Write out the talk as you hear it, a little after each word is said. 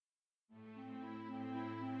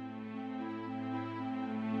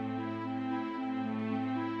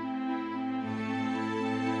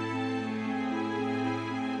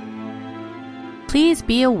Please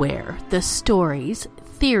be aware the stories,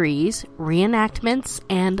 theories, reenactments,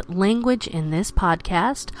 and language in this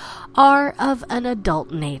podcast are of an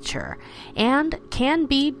adult nature and can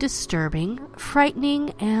be disturbing, frightening,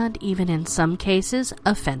 and even in some cases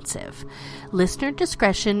offensive. Listener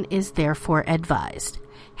discretion is therefore advised.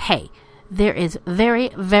 Hey, there is very,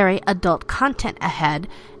 very adult content ahead,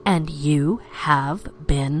 and you have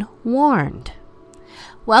been warned.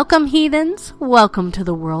 Welcome, heathens. Welcome to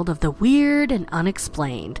the world of the weird and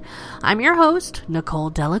unexplained. I'm your host,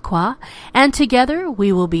 Nicole Delacroix, and together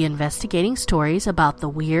we will be investigating stories about the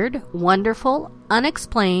weird, wonderful,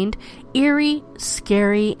 unexplained, eerie,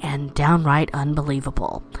 scary, and downright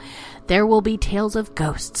unbelievable. There will be tales of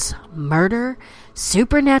ghosts, murder,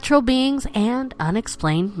 supernatural beings, and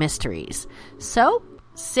unexplained mysteries. So,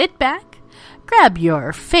 sit back, grab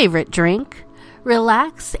your favorite drink,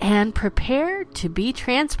 relax, and prepare to be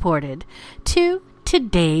transported to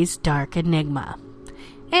today's Dark Enigma.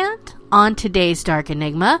 And on today's Dark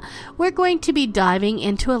Enigma, we're going to be diving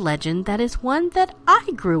into a legend that is one that I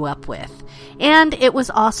grew up with, and it was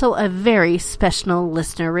also a very special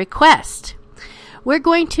listener request. We're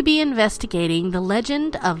going to be investigating the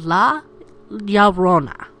legend of La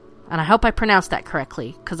Llorona. And I hope I pronounced that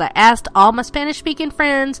correctly, because I asked all my Spanish-speaking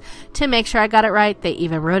friends to make sure I got it right. They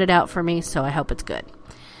even wrote it out for me, so I hope it's good.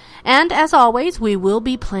 And as always, we will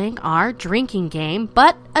be playing our drinking game.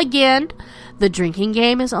 But again, the drinking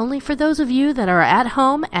game is only for those of you that are at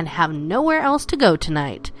home and have nowhere else to go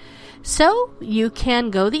tonight. So you can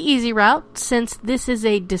go the easy route, since this is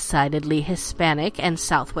a decidedly Hispanic and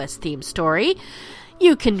Southwest themed story.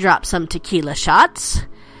 You can drop some tequila shots.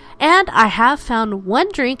 And I have found one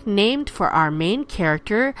drink named for our main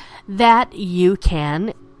character that you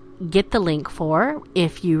can get the link for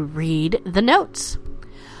if you read the notes.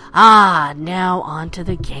 Now on to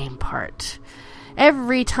the game part.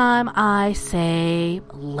 Every time I say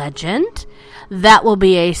legend, that will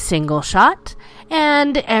be a single shot.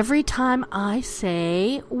 And every time I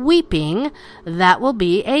say weeping, that will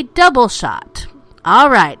be a double shot.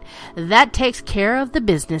 Alright, that takes care of the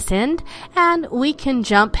business end, and we can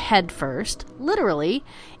jump headfirst, literally,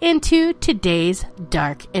 into today's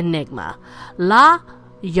Dark Enigma, La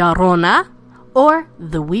Llorona, or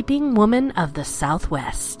the Weeping Woman of the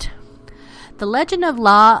Southwest. The legend of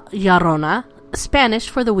La Llorona, Spanish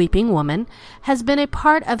for the Weeping Woman, has been a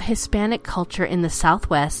part of Hispanic culture in the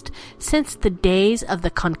Southwest since the days of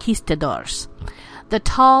the conquistadors. The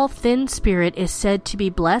tall, thin spirit is said to be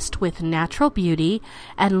blessed with natural beauty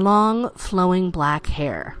and long, flowing black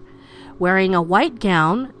hair. Wearing a white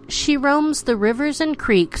gown, she roams the rivers and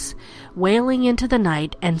creeks, wailing into the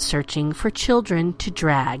night and searching for children to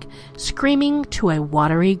drag, screaming to a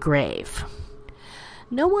watery grave.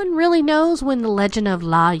 No one really knows when the legend of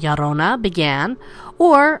La Llorona began,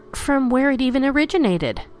 or from where it even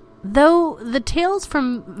originated. Though the tales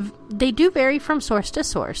they do vary from source to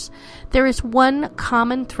source, there is one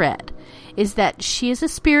common thread, is that she is a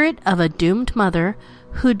spirit of a doomed mother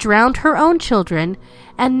who drowned her own children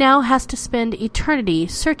and now has to spend eternity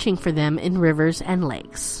searching for them in rivers and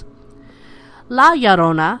lakes. La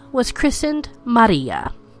Llorona was christened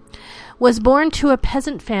Maria, was born to a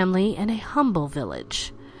peasant family in a humble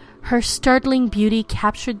village. Her startling beauty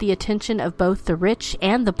captured the attention of both the rich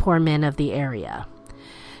and the poor men of the area.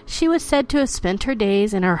 She was said to have spent her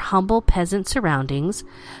days in her humble peasant surroundings,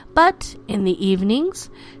 but in the evenings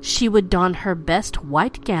she would don her best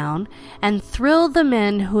white gown and thrill the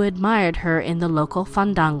men who admired her in the local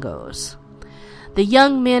fandangos. The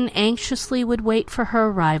young men anxiously would wait for her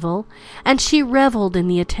arrival, and she reveled in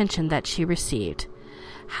the attention that she received.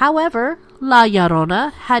 However, La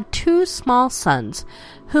Llorona had two small sons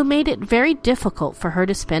who made it very difficult for her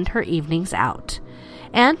to spend her evenings out,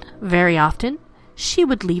 and very often she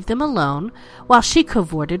would leave them alone while she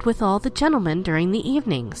cavorted with all the gentlemen during the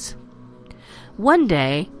evenings. One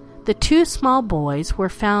day, the two small boys were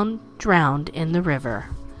found drowned in the river.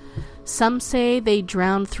 Some say they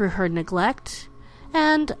drowned through her neglect,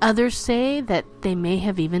 and others say that they may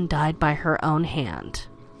have even died by her own hand.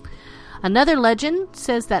 Another legend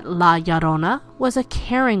says that La Llorona was a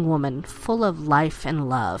caring woman full of life and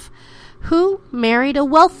love, who married a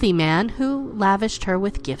wealthy man who lavished her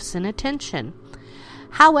with gifts and attention.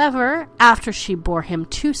 However, after she bore him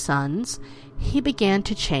two sons, he began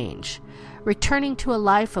to change, returning to a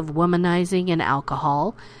life of womanizing and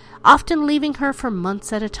alcohol, often leaving her for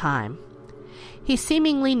months at a time. He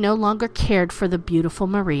seemingly no longer cared for the beautiful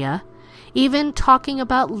Maria, even talking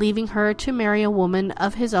about leaving her to marry a woman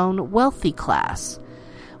of his own wealthy class.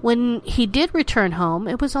 When he did return home,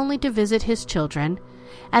 it was only to visit his children,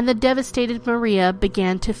 and the devastated Maria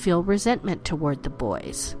began to feel resentment toward the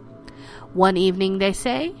boys. One evening, they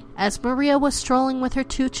say, as Maria was strolling with her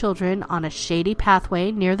 2 children on a shady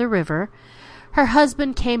pathway near the river, her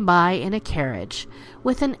husband came by in a carriage,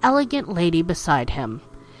 with an elegant lady beside him.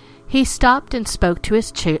 He stopped and spoke to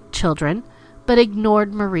his children, but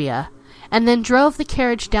ignored Maria, and then drove the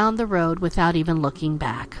carriage down the road without even looking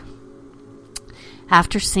back.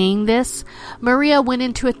 After seeing this, Maria went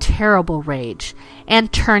into a terrible rage,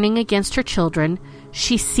 and turning against her children,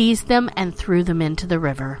 she seized them and threw them into the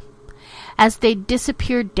river. As they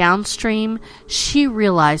disappeared downstream, she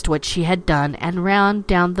realized what she had done and ran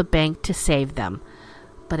down the bank to save them.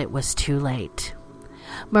 But it was too late.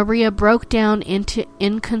 Maria broke down into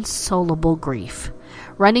inconsolable grief,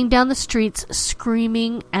 running down the streets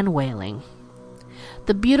screaming and wailing.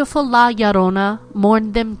 The beautiful La Llorona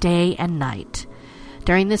mourned them day and night.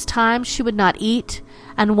 During this time she would not eat,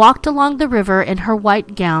 and walked along the river in her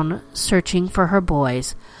white gown, searching for her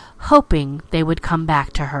boys, hoping they would come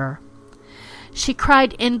back to her. She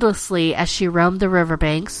cried endlessly as she roamed the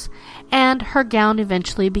riverbanks, and her gown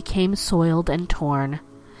eventually became soiled and torn.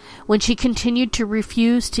 When she continued to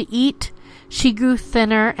refuse to eat, she grew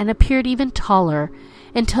thinner and appeared even taller,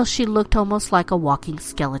 until she looked almost like a walking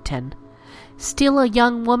skeleton. Still a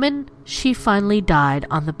young woman, she finally died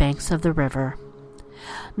on the banks of the river.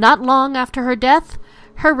 Not long after her death,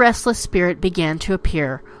 her restless spirit began to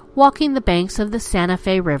appear, walking the banks of the Santa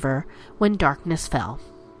Fe River when darkness fell.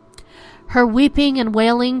 Her weeping and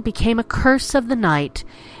wailing became a curse of the night,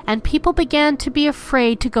 and people began to be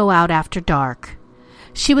afraid to go out after dark.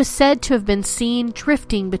 She was said to have been seen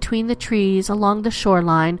drifting between the trees along the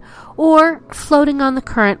shoreline, or floating on the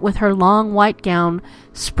current with her long white gown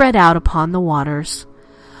spread out upon the waters.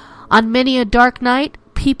 On many a dark night,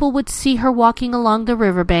 people would see her walking along the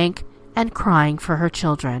riverbank and crying for her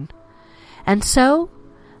children. And so,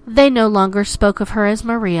 they no longer spoke of her as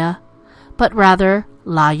Maria, but rather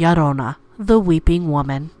La Llorona, the weeping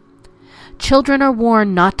woman. Children are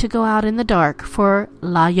warned not to go out in the dark, for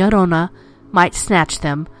La Llorona might snatch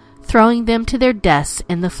them, throwing them to their deaths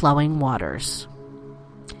in the flowing waters.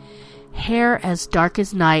 Hair as dark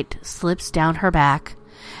as night slips down her back,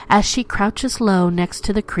 as she crouches low next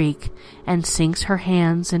to the creek and sinks her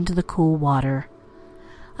hands into the cool water.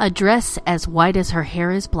 A dress as white as her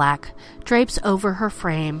hair is black drapes over her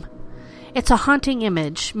frame. It's a haunting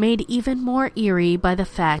image, made even more eerie by the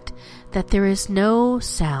fact that there is no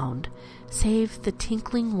sound save the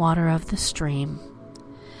tinkling water of the stream.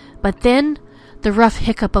 But then the rough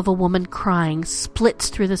hiccup of a woman crying splits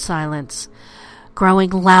through the silence,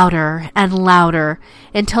 growing louder and louder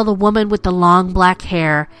until the woman with the long black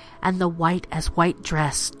hair and the white as white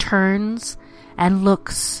dress turns and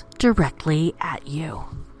looks directly at you.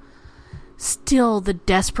 Still the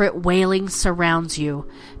desperate wailing surrounds you,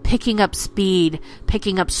 picking up speed,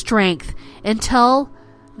 picking up strength, until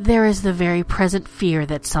there is the very present fear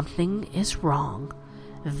that something is wrong,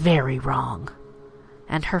 very wrong.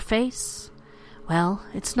 And her face? Well,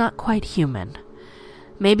 it's not quite human.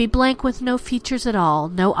 Maybe blank with no features at all,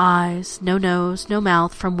 no eyes, no nose, no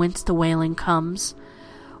mouth from whence the wailing comes.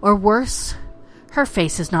 Or worse, her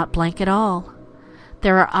face is not blank at all.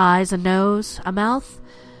 There are eyes, a nose, a mouth,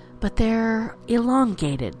 but they're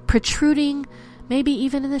elongated, protruding, maybe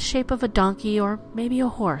even in the shape of a donkey or maybe a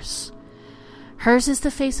horse. Hers is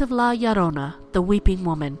the face of La Llorona, the weeping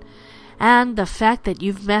woman, and the fact that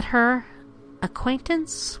you've met her,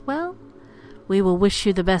 acquaintance, well, we will wish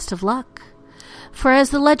you the best of luck. For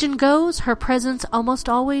as the legend goes, her presence almost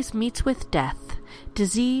always meets with death,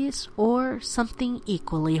 disease, or something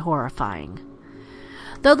equally horrifying.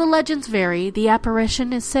 Though the legends vary, the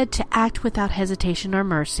apparition is said to act without hesitation or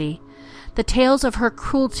mercy. The tales of her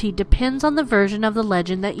cruelty depends on the version of the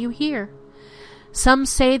legend that you hear. Some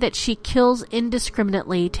say that she kills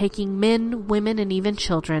indiscriminately, taking men, women, and even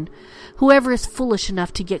children, whoever is foolish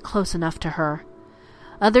enough to get close enough to her.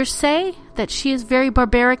 Others say that she is very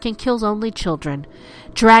barbaric and kills only children,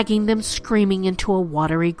 dragging them screaming into a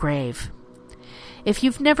watery grave. If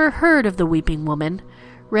you've never heard of the Weeping Woman,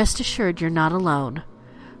 rest assured you're not alone.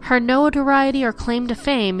 Her notoriety or claim to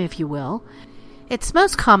fame, if you will, it's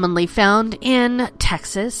most commonly found in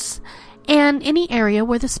Texas and any area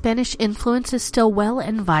where the Spanish influence is still well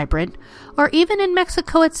and vibrant, or even in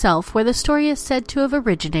Mexico itself, where the story is said to have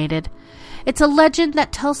originated. It's a legend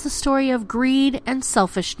that tells the story of greed and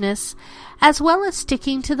selfishness, as well as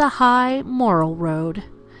sticking to the high moral road.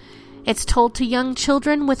 It's told to young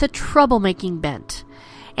children with a troublemaking bent,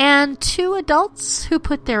 and to adults who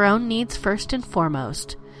put their own needs first and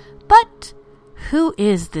foremost. But who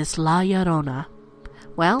is this La Llorona?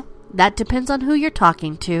 Well, that depends on who you're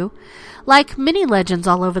talking to. Like many legends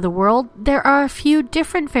all over the world, there are a few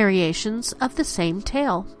different variations of the same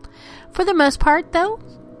tale. For the most part, though,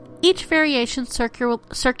 each variation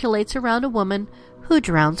circulates around a woman who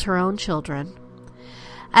drowns her own children.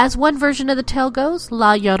 As one version of the tale goes,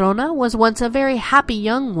 La Llorona was once a very happy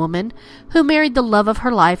young woman who married the love of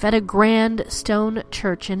her life at a grand stone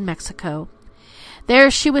church in Mexico. There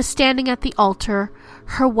she was standing at the altar,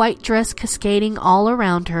 her white dress cascading all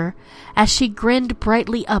around her, as she grinned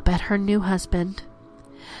brightly up at her new husband.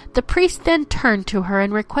 The priest then turned to her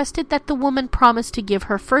and requested that the woman promise to give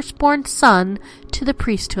her firstborn son to the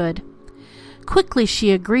priesthood. Quickly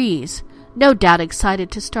she agrees, no doubt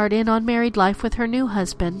excited to start in on married life with her new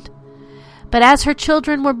husband. But as her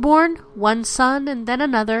children were born, one son and then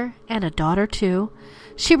another, and a daughter too,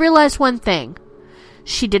 she realized one thing.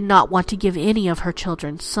 She did not want to give any of her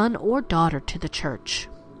children, son or daughter, to the church.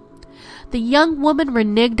 The young woman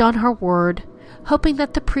reneged on her word, hoping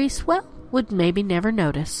that the priest, would maybe never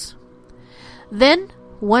notice. Then,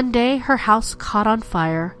 one day, her house caught on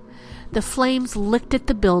fire. The flames licked at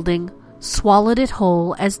the building, swallowed it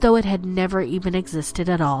whole as though it had never even existed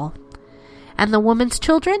at all. And the woman's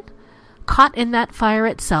children, caught in that fire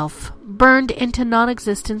itself, burned into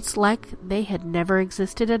non-existence like they had never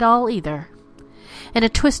existed at all either. In a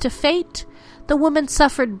twist of fate, the woman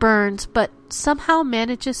suffered burns but somehow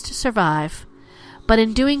manages to survive. But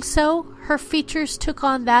in doing so, her features took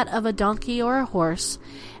on that of a donkey or a horse,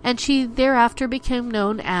 and she thereafter became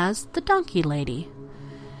known as the Donkey Lady.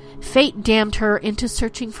 Fate damned her into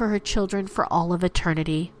searching for her children for all of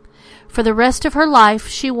eternity. For the rest of her life,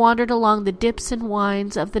 she wandered along the dips and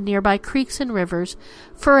winds of the nearby creeks and rivers,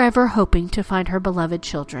 forever hoping to find her beloved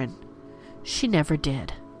children. She never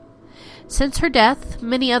did. Since her death,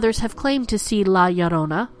 many others have claimed to see La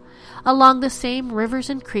Llorona along the same rivers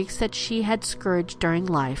and creeks that she had scourged during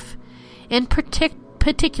life, in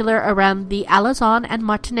particular around the Alazan and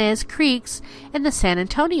Martinez creeks in the San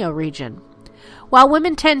Antonio region. While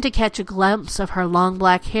women tend to catch a glimpse of her long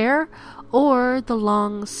black hair or the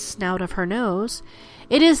long snout of her nose,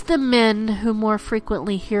 it is the men who more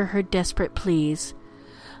frequently hear her desperate pleas.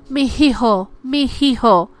 "Mi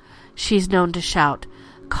hijo," she's known to shout,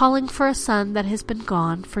 calling for a son that has been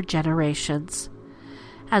gone for generations.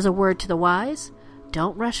 As a word to the wise,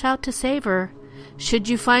 don't rush out to save her. Should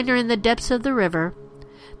you find her in the depths of the river,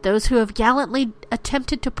 those who have gallantly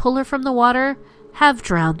attempted to pull her from the water have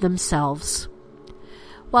drowned themselves.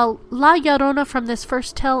 While La Llorona from this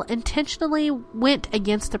first tale intentionally went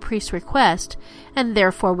against the priest's request, and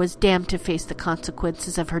therefore was damned to face the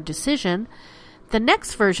consequences of her decision, the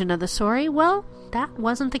next version of the story, that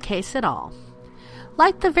wasn't the case at all.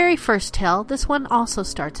 Like the very first tale, this one also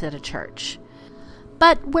starts at a church.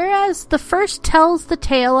 But whereas the first tells the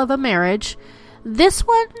tale of a marriage, this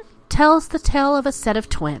one tells the tale of a set of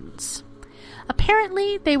twins.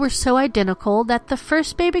 Apparently, they were so identical that the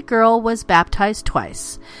first baby girl was baptized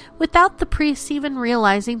twice, without the priest even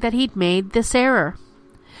realizing that he'd made this error.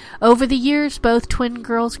 Over the years, both twin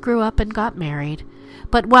girls grew up and got married.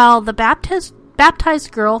 But while the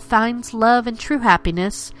baptized girl finds love and true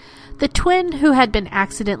happiness, the twin who had been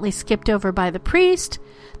accidentally skipped over by the priest,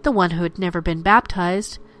 the one who had never been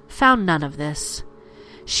baptized, found none of this.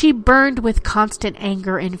 She burned with constant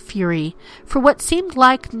anger and fury for what seemed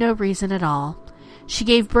like no reason at all. She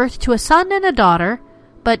gave birth to a son and a daughter,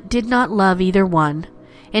 but did not love either one.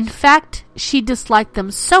 In fact, she disliked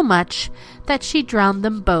them so much that she drowned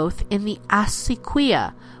them both in the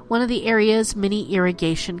Acequia, one of the area's many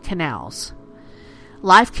irrigation canals.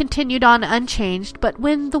 Life continued on unchanged, but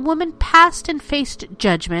when the woman passed and faced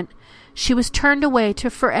judgment, she was turned away to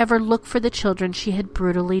forever look for the children she had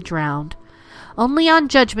brutally drowned. Only on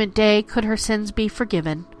Judgment Day could her sins be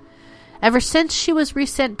forgiven. Ever since she was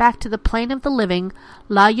resent back to the plane of the living,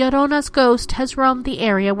 La Llorona's ghost has roamed the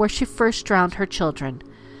area where she first drowned her children.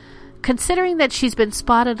 Considering that she's been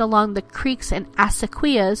spotted along the creeks and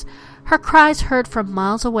acequias, her cries heard from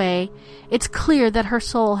miles away, it's clear that her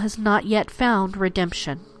soul has not yet found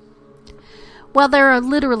redemption. While there are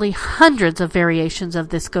literally hundreds of variations of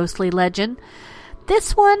this ghostly legend,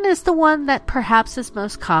 this one is the one that perhaps is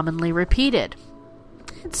most commonly repeated.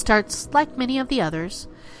 It starts, like many of the others,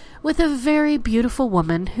 with a very beautiful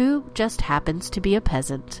woman who just happens to be a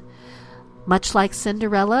peasant. Much like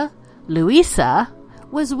Cinderella, Louisa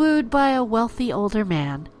was wooed by a wealthy older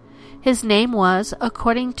man. His name was,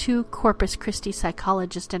 according to Corpus Christi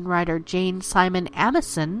psychologist and writer Jane Simon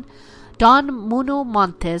Amison, Don Muno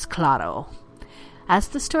Montes Claro. As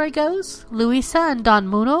the story goes, Louisa and Don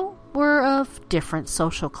Muno were of different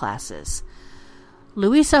social classes.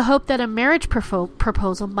 Louisa hoped that a marriage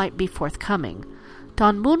proposal might be forthcoming.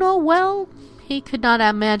 Don Muno, he could not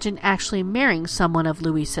imagine actually marrying someone of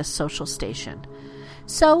Louisa's social station.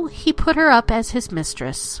 So he put her up as his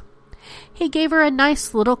mistress. he gave her a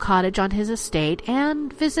nice little cottage on his estate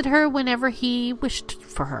and visited her whenever he wished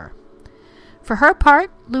for her. For her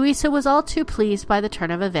part, Luisa was all too pleased by the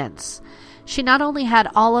turn of events. She not only had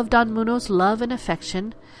all of Don Muno's love and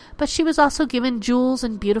affection, but she was also given jewels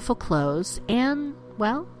and beautiful clothes and,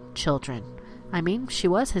 well, children. I mean, she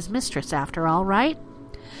was his mistress after all, right?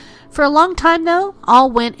 For a long time, though,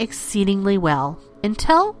 all went exceedingly well,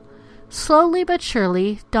 until, slowly but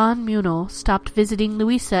surely, Don Muno stopped visiting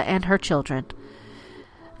Luisa and her children.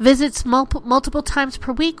 Visits multiple times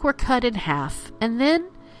per week were cut in half, and then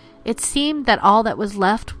it seemed that all that was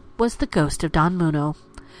left was the ghost of Don Muno.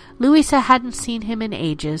 Luisa hadn't seen him in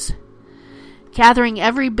ages. Gathering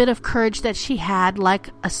every bit of courage that she had,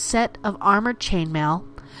 like a set of armored chainmail,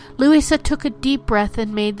 Luisa took a deep breath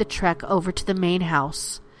and made the trek over to the main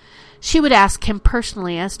house. She would ask him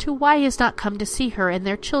personally as to why he has not come to see her and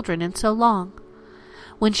their children in so long.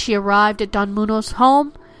 When she arrived at Don Muno's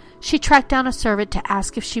home, she tracked down a servant to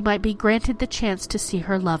ask if she might be granted the chance to see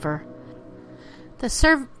her lover. The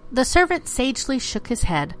servant sagely shook his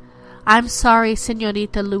head. "I'm sorry,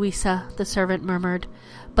 Señorita Luisa," the servant murmured,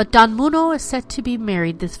 "but Don Muno is set to be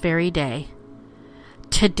married this very day."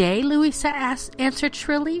 "Today?" Luisa answered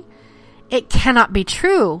shrilly. "It cannot be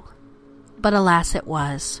true." But alas, it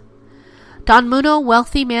was. Don Muno,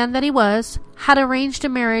 wealthy man that he was, had arranged a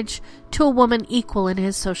marriage to a woman equal in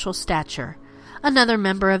his social stature, another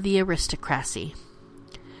member of the aristocracy.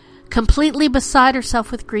 Completely beside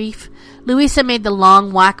herself with grief, Luisa made the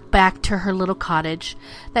long walk back to her little cottage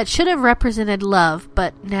that should have represented love,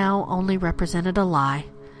 but now only represented a lie.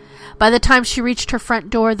 By the time she reached her front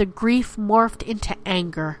door, the grief morphed into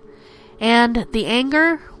anger. And the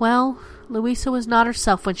anger, well, Luisa was not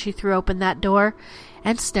herself when she threw open that door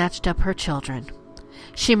and snatched up her children.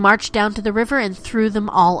 She marched down to the river and threw them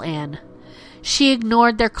all in. She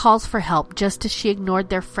ignored their calls for help, just as she ignored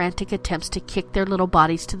their frantic attempts to kick their little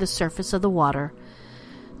bodies to the surface of the water.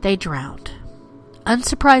 They drowned.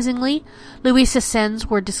 Unsurprisingly, Luisa's sins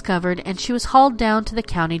were discovered, and she was hauled down to the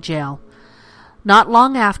county jail. Not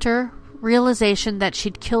long after, realization that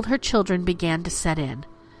she'd killed her children began to set in.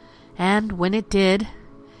 And when it did,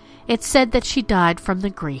 it said that she died from the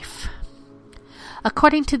grief.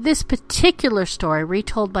 According to this particular story,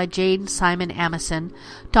 retold by Jane Simon Amison,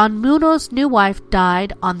 Don Muno's new wife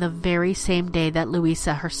died on the very same day that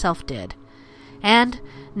Luisa herself did. And,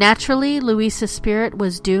 naturally, Luisa's spirit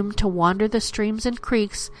was doomed to wander the streams and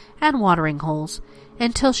creeks and watering holes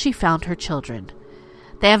until she found her children.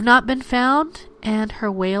 They have not been found, and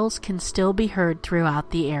her wails can still be heard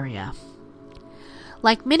throughout the area.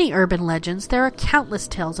 Like many urban legends, there are countless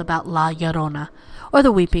tales about La Llorona, or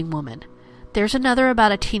the Weeping Woman. There's another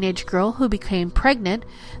about a teenage girl who became pregnant,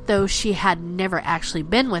 though she had never actually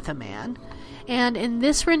been with a man. And in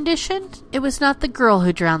this rendition, it was not the girl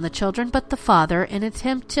who drowned the children, but the father, in an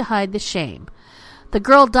attempt to hide the shame. The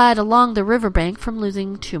girl died along the riverbank from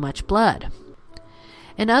losing too much blood.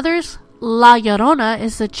 In others, La Llorona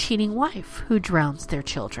is the cheating wife who drowns their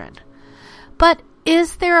children. But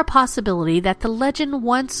is there a possibility that the legend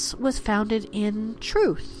once was founded in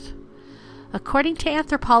truth? According to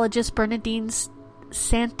anthropologist Bernardine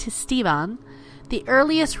Santisteban, the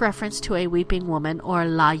earliest reference to a weeping woman, or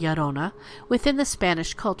La Llorona, within the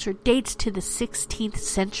Spanish culture dates to the 16th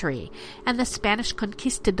century and the Spanish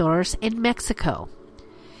conquistadors in Mexico.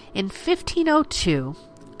 In 1502,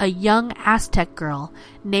 a young Aztec girl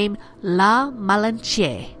named La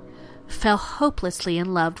Malinche fell hopelessly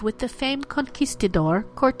in love with the famed conquistador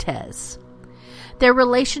Cortés. Their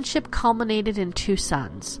relationship culminated in 2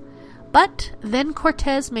 sons. But then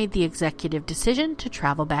Cortés made the executive decision to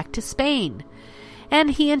travel back to Spain,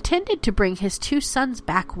 and he intended to bring his 2 sons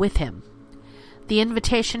back with him. The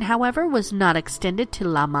invitation, however, was not extended to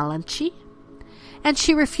La Malinche, and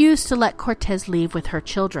she refused to let Cortés leave with her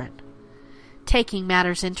children. Taking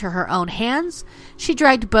matters into her own hands, she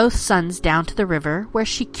dragged both sons down to the river, where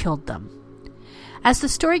she killed them. As the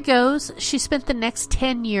story goes, she spent the next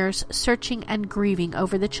 10 years searching and grieving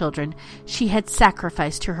over the children she had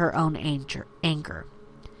sacrificed to her own anger.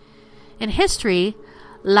 In history,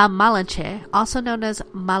 La Malinche, also known as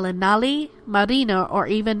Malinali, Marina, or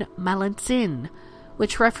even Malintzin,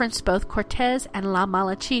 which referenced both Cortés and La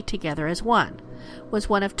Malinche together as one, was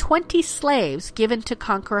one of 20 slaves given to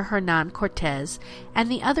Conqueror Hernán Cortés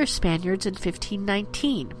and the other Spaniards in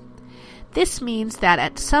 1519. This means that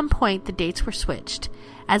at some point the dates were switched,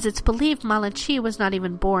 as it's believed Malinche was not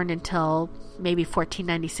even born until maybe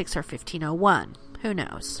 1496 or 1501. Who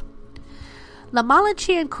knows? La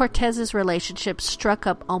Malinche and Cortés's relationship struck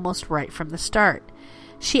up almost right from the start.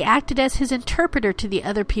 She acted as his interpreter to the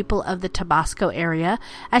other people of the Tabasco area,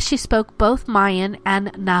 as she spoke both Mayan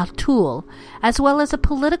and Nahuatl, as well as a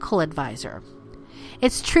political advisor.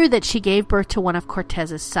 It's true that she gave birth to one of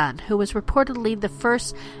Cortez's sons, who was reportedly the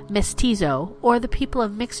first mestizo, or the people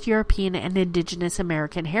of mixed European and indigenous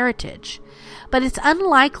American heritage. But it's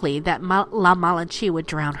unlikely that La Malinche would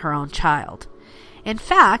drown her own child. In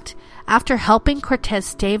fact, after helping Cortez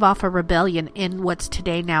stave off a rebellion in what's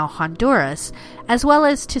today now Honduras, as well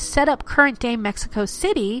as to set up current-day Mexico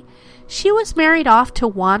City, she was married off to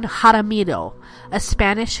Juan Jaramillo, a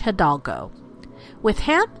Spanish hidalgo. With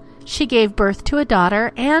him, she gave birth to a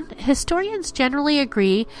daughter, and historians generally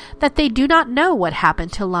agree that they do not know what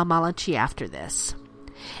happened to La Malinche after this.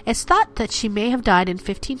 It's thought that she may have died in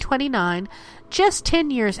 1529, just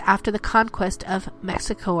 10 years after the conquest of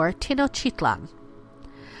Mexico or Tenochtitlan.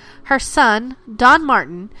 Her son, Don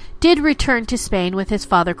Martin, did return to Spain with his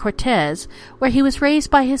father Cortez, where he was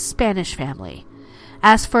raised by his Spanish family.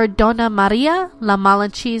 As for Dona Maria, La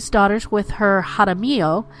Malinche's daughter with her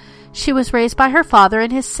Jaramillo, she was raised by her father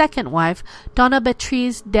and his second wife, Dona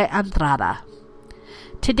Beatriz de Andrada.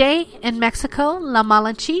 Today, in Mexico, La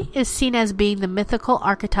Malinche is seen as being the mythical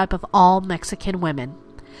archetype of all Mexican women.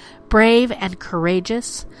 Brave and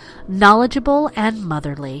courageous, knowledgeable and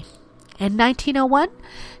motherly. In 1901,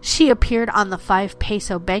 she appeared on the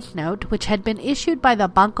 5-peso banknote, which had been issued by the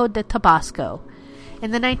Banco de Tabasco.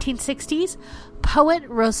 In the 1960s, poet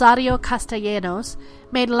Rosario Castellanos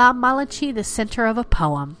made La Malinche the center of a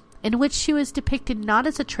poem, in which she was depicted not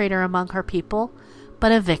as a traitor among her people,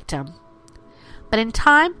 but a victim. But in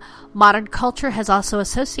time, modern culture has also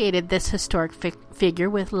associated this historic figure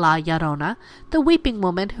with La Llorona, the weeping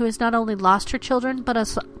woman who has not only lost her children, but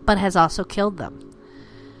has also killed them.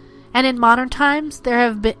 And in modern times, there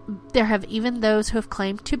have even those who have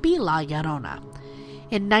claimed to be La Llorona.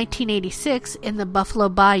 In 1986, in the Buffalo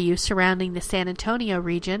Bayou surrounding the San Antonio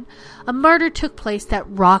region, a murder took place that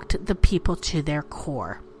rocked the people to their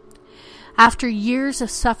core. After years of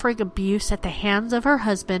suffering abuse at the hands of her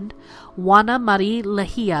husband, Juana Marie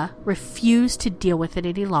Lehia refused to deal with it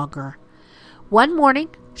any longer. One morning,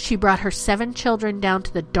 she brought her 7 children down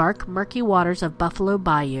to the dark, murky waters of Buffalo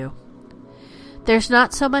Bayou. There's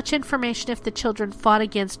not so much information if the children fought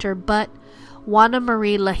against her, but Juana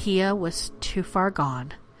Marie Lehia was too far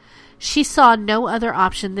gone. She saw no other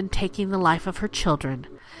option than taking the life of her children.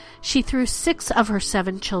 She threw 6 of her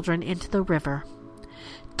 7 children into the river.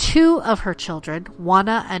 2 of her children,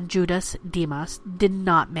 Juana and Judas Dimas, did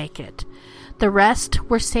not make it. The rest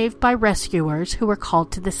were saved by rescuers who were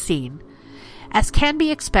called to the scene. As can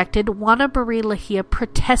be expected, Juana Marie Lehia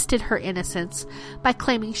protested her innocence by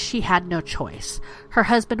claiming she had no choice. Her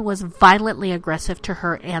husband was violently aggressive to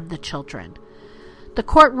her and the children. The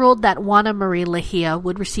court ruled that Juana Marie Lehia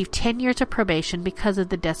would receive 10 years of probation because of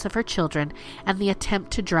the deaths of her children and the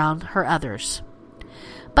attempt to drown her others.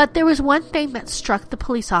 But there was one thing that struck the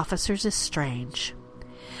police officers as strange.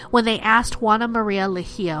 When they asked Juana Maria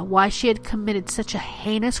Lehia why she had committed such a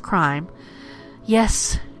heinous crime,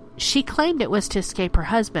 yes, she claimed it was to escape her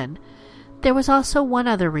husband. There was also one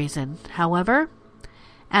other reason, however,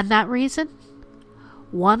 and that reason,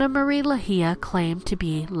 Juana Marie Lehia claimed to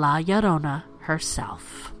be La Llorona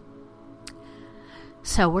herself.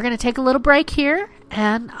 So we're going to take a little break here,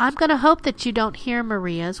 and I'm going to hope that you don't hear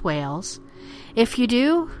Maria's wails. If you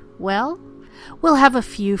do, well, we'll have a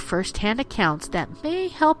few first-hand accounts that may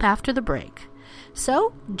help after the break.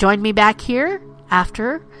 So join me back here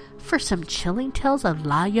after for some chilling tales of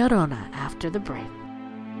La Llorona after the break.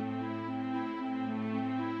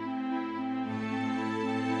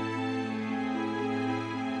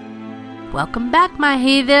 Welcome back, my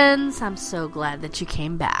heathens. I'm so glad that you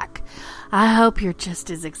came back. I hope you're just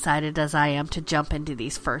as excited as I am to jump into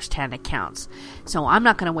these first-hand accounts. So I'm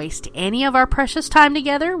not going to waste any of our precious time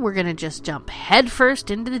together. We're going to just jump headfirst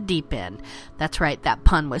into the deep end. That's right, that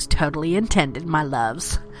pun was totally intended, my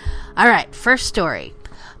loves. All right, first story.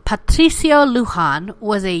 Patricio Lujan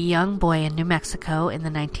was a young boy in New Mexico in the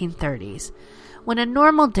 1930s when a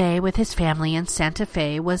normal day with his family in Santa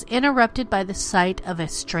Fe was interrupted by the sight of a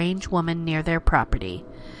strange woman near their property.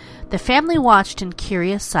 The family watched in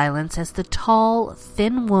curious silence as the tall,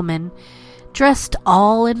 thin woman, dressed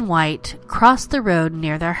all in white, crossed the road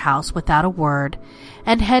near their house without a word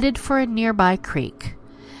and headed for a nearby creek.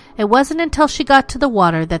 It wasn't until she got to the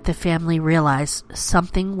water that the family realized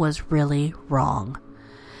something was really wrong.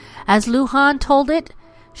 As Lujan told it,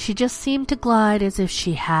 she just seemed to glide as if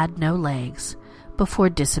she had no legs, before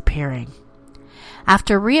disappearing.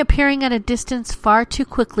 After reappearing at a distance far too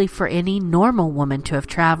quickly for any normal woman to have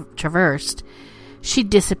traversed, She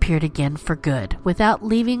disappeared again for good, without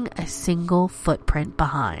leaving a single footprint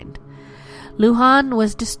behind. Lujan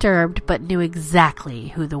was disturbed, but knew exactly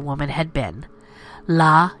who the woman had been.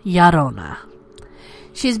 La Llorona.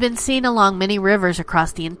 She has been seen along many rivers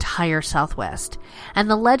across the entire Southwest, and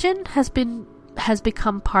the legend has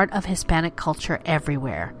become part of Hispanic culture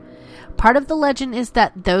everywhere. Part of the legend is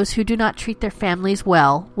that those who do not treat their families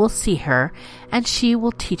well will see her, and she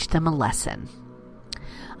will teach them a lesson.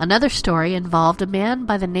 Another story involved a man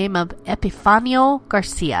by the name of Epifanio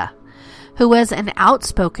Garcia, who was an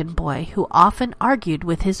outspoken boy who often argued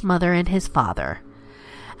with his mother and his father.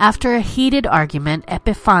 After a heated argument,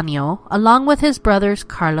 Epifanio, along with his brothers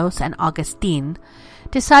Carlos and Agustin,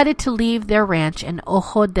 decided to leave their ranch in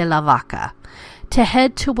Ojo de la Vaca to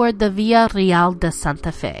head toward the Villa Real de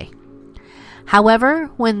Santa Fe. However,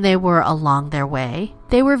 when they were along their way,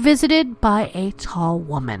 they were visited by a tall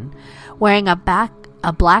woman wearing a black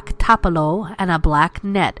tapalo and a black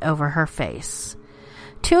net over her face.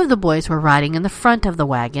 Two of the boys were riding in the front of the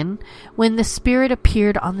wagon when the spirit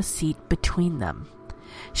appeared on the seat between them.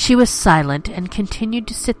 She was silent and continued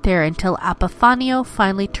to sit there until Epifanio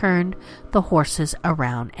finally turned the horses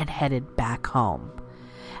around and headed back home.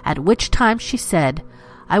 At which time she said,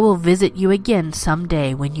 "I will visit you again some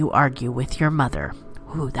day when you argue with your mother."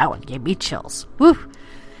 Ooh, that one gave me chills. Woo!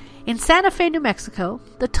 In Santa Fe, New Mexico,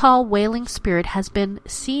 the tall wailing spirit has been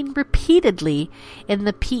seen repeatedly in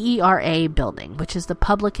the PERA building, which is the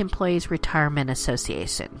Public Employees Retirement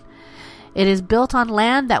Association. It is built on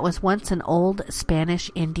land that was once an old Spanish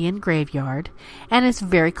Indian graveyard and is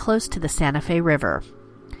very close to the Santa Fe River.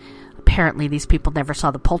 Apparently, these people never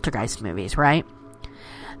saw the Poltergeist movies, right?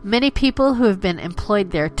 Many people who have been employed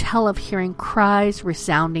there tell of hearing cries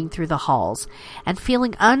resounding through the halls and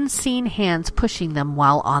feeling unseen hands pushing them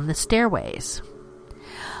while on the stairways.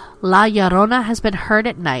 La Llorona has been heard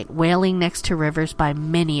at night wailing next to rivers by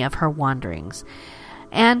many of her wanderings,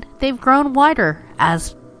 and they've grown wider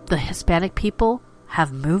as the Hispanic people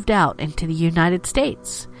have moved out into the United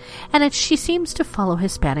States, and she seems to follow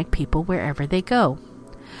Hispanic people wherever they go.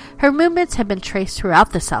 Her movements have been traced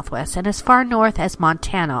throughout the Southwest and as far north as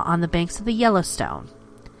Montana on the banks of the Yellowstone.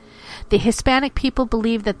 The Hispanic people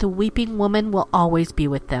believe that the weeping woman will always be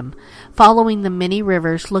with them, following the many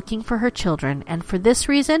rivers looking for her children, and for this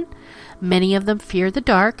reason, many of them fear the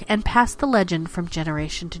dark and pass the legend from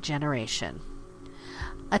generation to generation.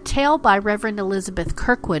 A tale by Reverend Elizabeth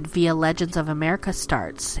Kirkwood via Legends of America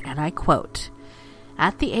starts, and I quote,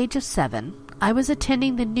 "At the age of 7, I was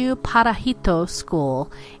attending the new Parajito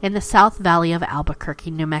school in the South Valley of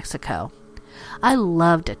Albuquerque, New Mexico. I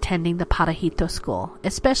loved attending the Parajito school,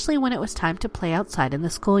 especially when it was time to play outside in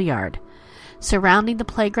the schoolyard. Surrounding the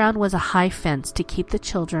playground was a high fence to keep the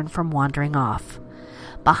children from wandering off.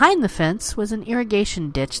 Behind the fence was an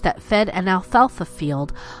irrigation ditch that fed an alfalfa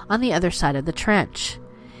field on the other side of the trench.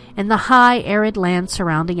 In the high, arid land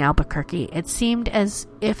surrounding Albuquerque, it seemed as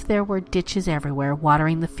if there were ditches everywhere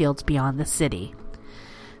watering the fields beyond the city.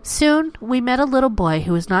 Soon, we met a little boy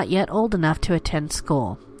who was not yet old enough to attend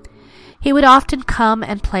school. He would often come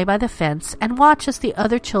and play by the fence and watch as the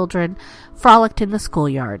other children frolicked in the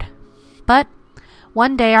schoolyard. But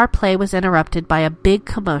one day our play was interrupted by a big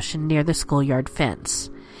commotion near the schoolyard fence.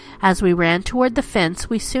 As we ran toward the fence,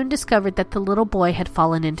 we soon discovered that the little boy had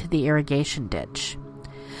fallen into the irrigation ditch.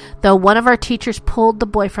 Though one of our teachers pulled the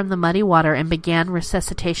boy from the muddy water and began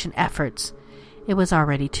resuscitation efforts, it was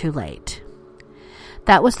already too late.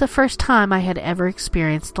 That was the first time I had ever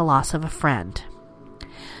experienced the loss of a friend.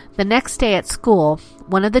 The next day at school,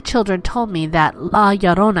 one of the children told me that La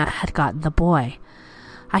Llorona had gotten the boy.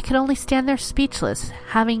 I could only stand there speechless,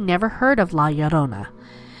 having never heard of La Llorona.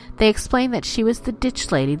 They explained that she was the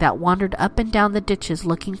ditch lady that wandered up and down the ditches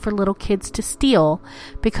looking for little kids to steal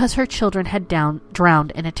because her children had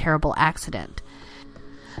drowned in a terrible accident.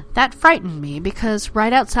 That frightened me because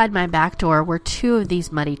right outside my back door were 2 of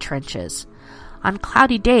these muddy trenches. On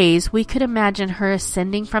cloudy days, we could imagine her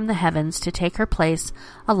ascending from the heavens to take her place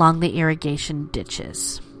along the irrigation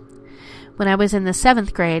ditches. When I was in the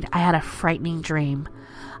 7th grade, I had a frightening dream.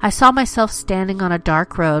 I saw myself standing on a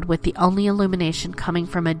dark road with the only illumination coming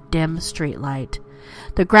from a dim streetlight.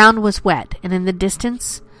 The ground was wet, and in the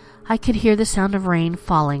distance, I could hear the sound of rain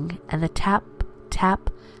falling and the tap, tap,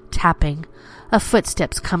 tapping of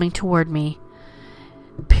footsteps coming toward me.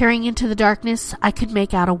 Peering into the darkness, I could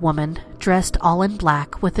make out a woman, dressed all in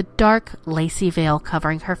black, with a dark, lacy veil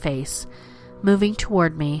covering her face, moving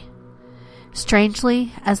toward me.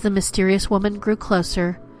 Strangely, as the mysterious woman grew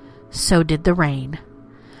closer, so did the rain.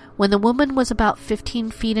 When the woman was about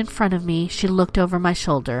 15 feet in front of me, she looked over my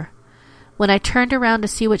shoulder. When I turned around to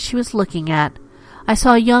see what she was looking at, I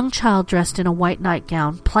saw a young child dressed in a white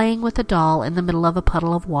nightgown playing with a doll in the middle of a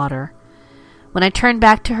puddle of water. When I turned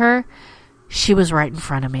back to her, she was right in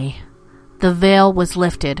front of me. The veil was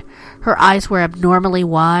lifted, her eyes were abnormally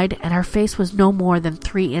wide, and her face was no more than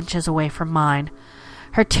 3 inches away from mine.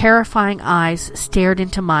 Her terrifying eyes stared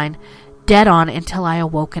into mine, dead on, until I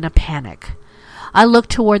awoke in a panic. I looked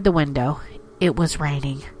toward the window. It was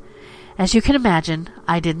raining. As you can imagine,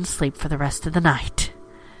 I didn't sleep for the rest of the night.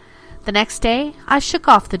 The next day, I shook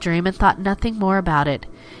off the dream and thought nothing more about it,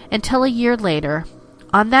 until a year later.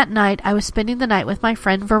 On that night, I was spending the night with my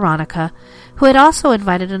friend Veronica, who had also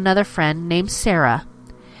invited another friend named Sarah.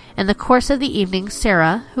 In the course of the evening,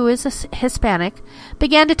 Sarah, who is a Hispanic,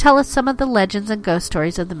 began to tell us some of the legends and ghost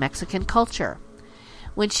stories of the Mexican culture.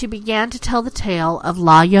 When she began to tell the tale of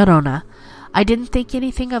La Llorona, I didn't think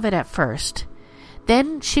anything of it at first.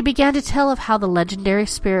 Then she began to tell of how the legendary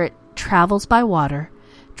spirit travels by water,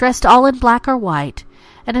 dressed all in black or white,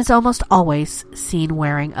 and is almost always seen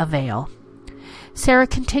wearing a veil. Sarah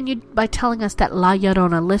continued by telling us that La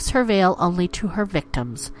Llorona lifts her veil only to her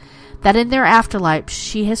victims, that in their afterlife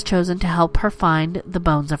she has chosen to help her find the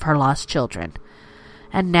bones of her lost children.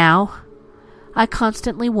 And now, I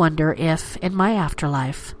constantly wonder if, in my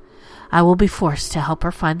afterlife, I will be forced to help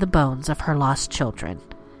her find the bones of her lost children.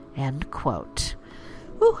 End quote.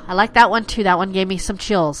 Ooh, I like that one too. That one gave me some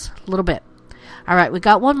chills, a little bit. All right, we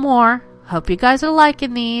got one more. Hope you guys are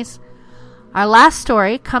liking these. Our last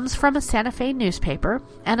story comes from a Santa Fe newspaper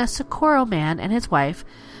and a Socorro man and his wife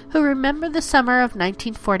who remember the summer of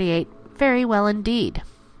 1948 very well indeed.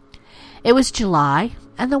 It was July,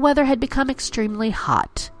 and the weather had become extremely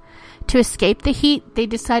hot. To escape the heat, they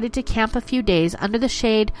decided to camp a few days under the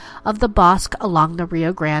shade of the bosque along the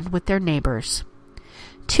Rio Grande with their neighbors.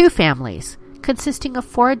 2 families, consisting of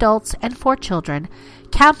 4 adults and 4 children,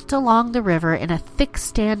 camped along the river in a thick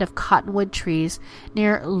stand of cottonwood trees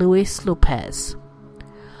near Luis Lopez.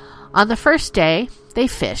 On the first day, they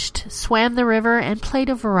fished, swam the river, and played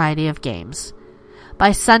a variety of games.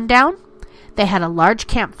 By sundown, they had a large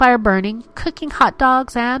campfire burning, cooking hot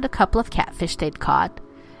dogs and a couple of catfish they'd caught,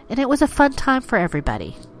 and it was a fun time for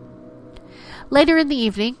everybody. Later in the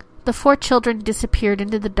evening, the 4 children disappeared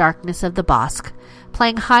into the darkness of the bosque,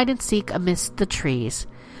 playing hide-and-seek amidst the trees,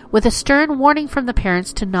 with a stern warning from the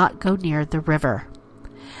parents to not go near the river.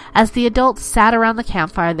 As the adults sat around the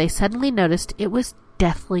campfire, they suddenly noticed it was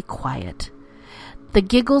deathly quiet. The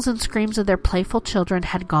giggles and screams of their playful children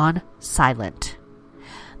had gone silent.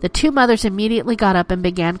 The 2 mothers immediately got up and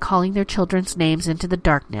began calling their children's names into the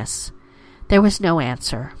darkness. There was no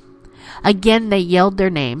answer. Again they yelled their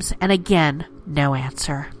names, and again no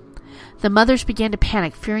answer. The mothers began to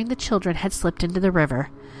panic, fearing the children had slipped into the river.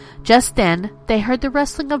 Just then, they heard the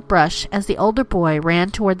rustling of brush as the older boy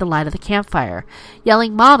ran toward the light of the campfire,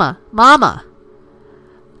 yelling, "Mama! Mama!"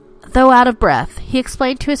 Though out of breath, he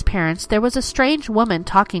explained to his parents there was a strange woman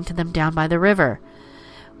talking to them down by the river.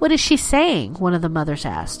 "What is she saying?" one of the mothers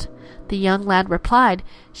asked. The young lad replied,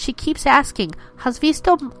 "She keeps asking, 'Has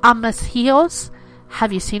visto a mis hijos?'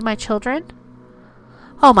 Have you seen my children?"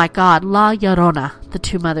 "Oh my God, La Llorona!" the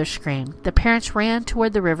 2 mothers screamed. The parents ran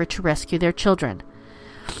toward the river to rescue their children.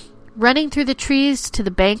 Running through the trees to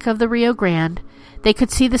the bank of the Rio Grande, they could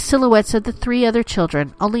see the silhouettes of the 3 other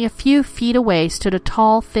children. Only a few feet away stood a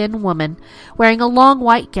tall, thin woman wearing a long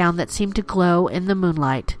white gown that seemed to glow in the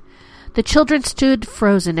moonlight. The children stood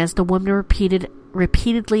frozen as the woman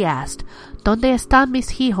repeatedly asked, "Donde están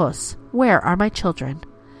mis hijos? Where are my children?"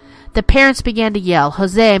 The parents began to yell,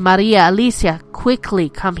 "Jose, Maria, Alicia, quickly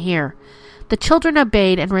come here." The children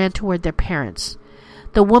obeyed and ran toward their parents.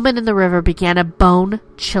 The woman in the river began a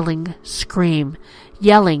bone-chilling scream,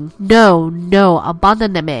 yelling, "No, no,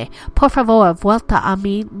 abandóname, por favor, vuelta a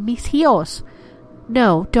mis hijos.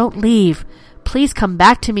 No, don't leave. Please come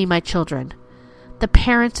back to me, my children." The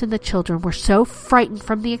parents and the children were so frightened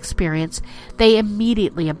from the experience, they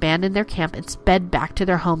immediately abandoned their camp and sped back to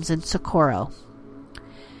their homes in Socorro.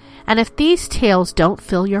 And if these tales don't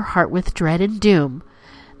fill your heart with dread and doom,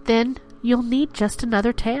 then you'll need just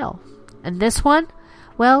another tale. And this one,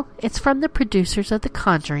 well, it's from the producers of the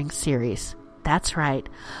Conjuring series. That's right.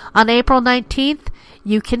 On April 19th,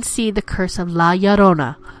 you can see The Curse of La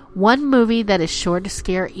Llorona, one movie that is sure to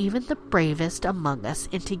scare even the bravest among us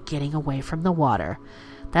into getting away from the water.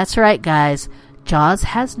 That's right, guys. Jaws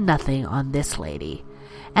has nothing on this lady.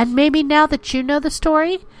 And maybe now that you know the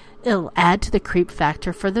story, it'll add to the creep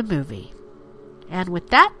factor for the movie. And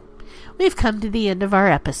with that, we've come to the end of our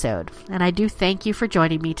episode, and I do thank you for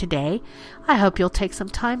joining me today. I hope you'll take some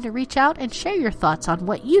time to reach out and share your thoughts on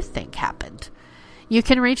what you think happened. You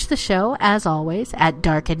can reach the show, as always, at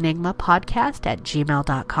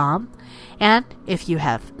darkenigmapodcast@gmail.com. And if you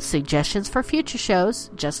have suggestions for future shows,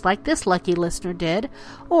 just like this lucky listener did,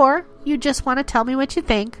 or you just want to tell me what you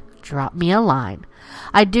think, drop me a line.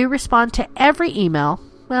 I do respond to every email,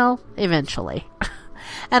 well, eventually.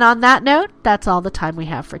 And on that note, that's all the time we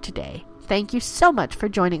have for today. Thank you so much for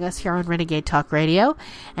joining us here on Renegade Talk Radio,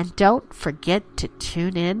 and don't forget to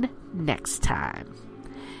tune in next time.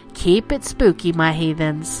 Keep it spooky, my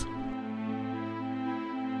heathens.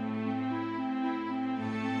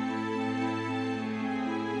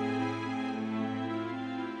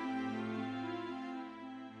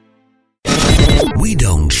 We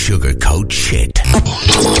don't sugarcoat shit.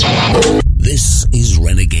 This is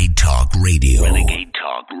Renegade Talk Radio. Renegade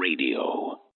Talk Radio.